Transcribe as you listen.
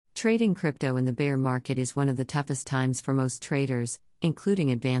Trading crypto in the bear market is one of the toughest times for most traders, including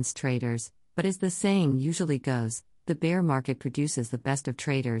advanced traders, but as the saying usually goes, the bear market produces the best of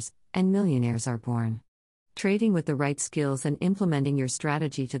traders, and millionaires are born. Trading with the right skills and implementing your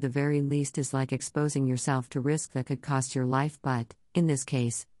strategy to the very least is like exposing yourself to risk that could cost your life but, in this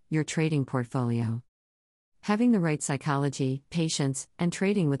case, your trading portfolio. Having the right psychology, patience, and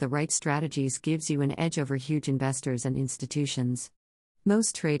trading with the right strategies gives you an edge over huge investors and institutions.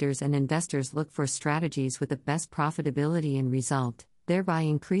 Most traders and investors look for strategies with the best profitability and result, thereby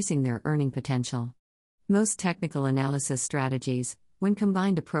increasing their earning potential. Most technical analysis strategies, when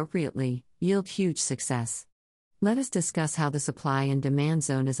combined appropriately, yield huge success. Let us discuss how the supply and demand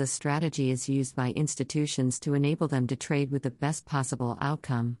zone as a strategy is used by institutions to enable them to trade with the best possible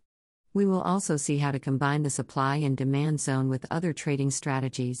outcome. We will also see how to combine the supply and demand zone with other trading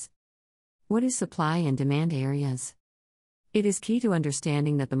strategies. What is supply and demand areas? It is key to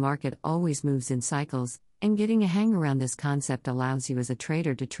understanding that the market always moves in cycles, and getting a hang around this concept allows you as a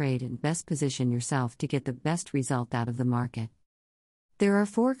trader to trade and best position yourself to get the best result out of the market. There are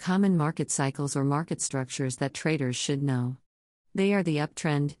 4 common market cycles or market structures that traders should know. They are the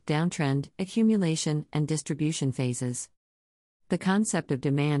uptrend, downtrend, accumulation, and distribution phases. The concept of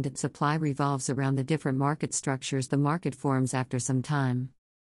demand and supply revolves around the different market structures the market forms after some time.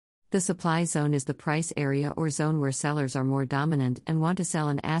 The supply zone is the price area or zone where sellers are more dominant and want to sell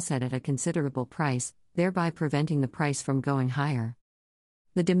an asset at a considerable price, thereby preventing the price from going higher.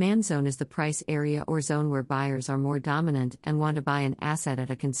 The demand zone is the price area or zone where buyers are more dominant and want to buy an asset at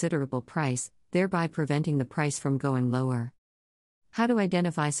a considerable price, thereby preventing the price from going lower. How to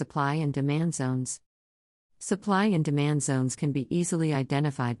identify supply and demand zones? Supply and demand zones can be easily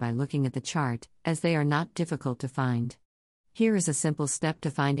identified by looking at the chart, as they are not difficult to find. Here is a simple step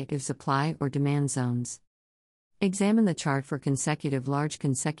to find active supply or demand zones. Examine the chart for large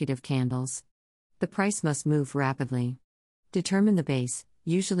consecutive candles. The price must move rapidly. Determine the base,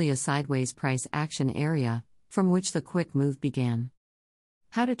 usually a sideways price action area, from which the quick move began.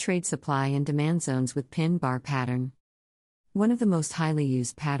 How to trade supply and demand zones with pin bar pattern. One of the most highly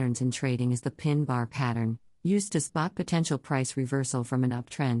used patterns in trading is the pin bar pattern, used to spot potential price reversal from an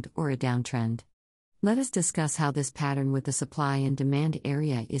uptrend or a downtrend. Let us discuss how this pattern with the supply and demand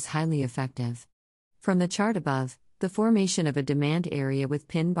area is highly effective. From the chart above, the formation of a demand area with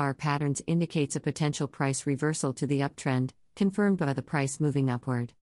pin bar patterns indicates a potential price reversal to the uptrend, confirmed by the price moving upward.